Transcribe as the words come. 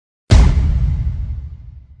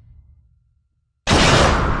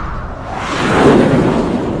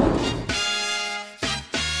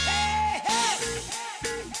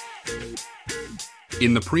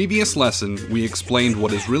In the previous lesson, we explained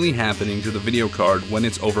what is really happening to the video card when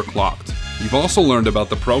it's overclocked. You've also learned about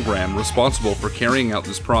the program responsible for carrying out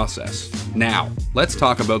this process. Now, let's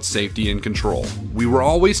talk about safety and control. We were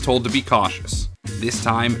always told to be cautious. This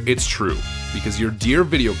time, it's true, because your dear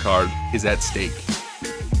video card is at stake.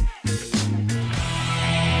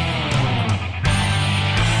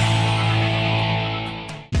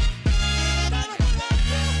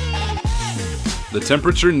 The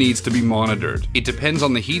temperature needs to be monitored. It depends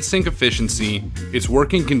on the heatsink efficiency, its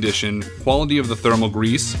working condition, quality of the thermal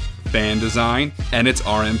grease, fan design, and its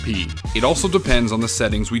RMP. It also depends on the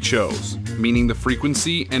settings we chose, meaning the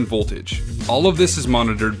frequency and voltage. All of this is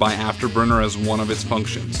monitored by Afterburner as one of its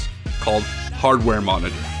functions, called Hardware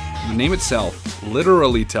Monitor. The name itself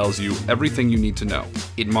literally tells you everything you need to know.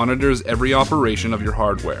 It monitors every operation of your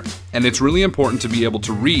hardware, and it's really important to be able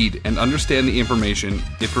to read and understand the information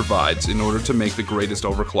it provides in order to make the greatest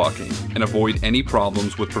overclocking and avoid any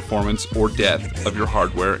problems with performance or death of your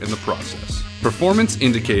hardware in the process. Performance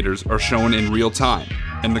indicators are shown in real time,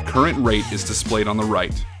 and the current rate is displayed on the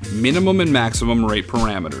right. Minimum and maximum rate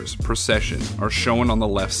parameters per session are shown on the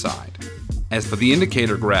left side. As for the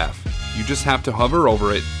indicator graph, you just have to hover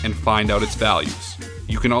over it and find out its values.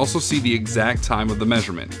 You can also see the exact time of the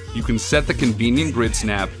measurement. You can set the convenient grid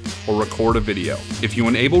snap or record a video. If you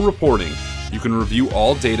enable reporting, you can review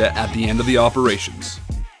all data at the end of the operations.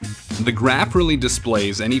 The graph really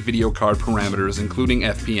displays any video card parameters including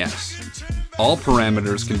FPS. All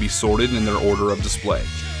parameters can be sorted in their order of display.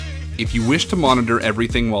 If you wish to monitor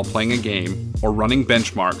everything while playing a game or running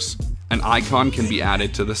benchmarks, an icon can be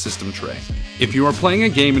added to the system tray. If you are playing a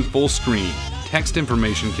game in full screen, text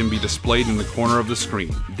information can be displayed in the corner of the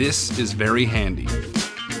screen. This is very handy.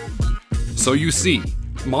 So you see,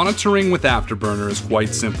 monitoring with Afterburner is quite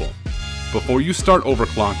simple. Before you start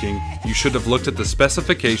overclocking, you should have looked at the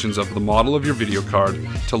specifications of the model of your video card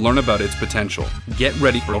to learn about its potential. Get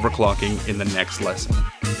ready for overclocking in the next lesson.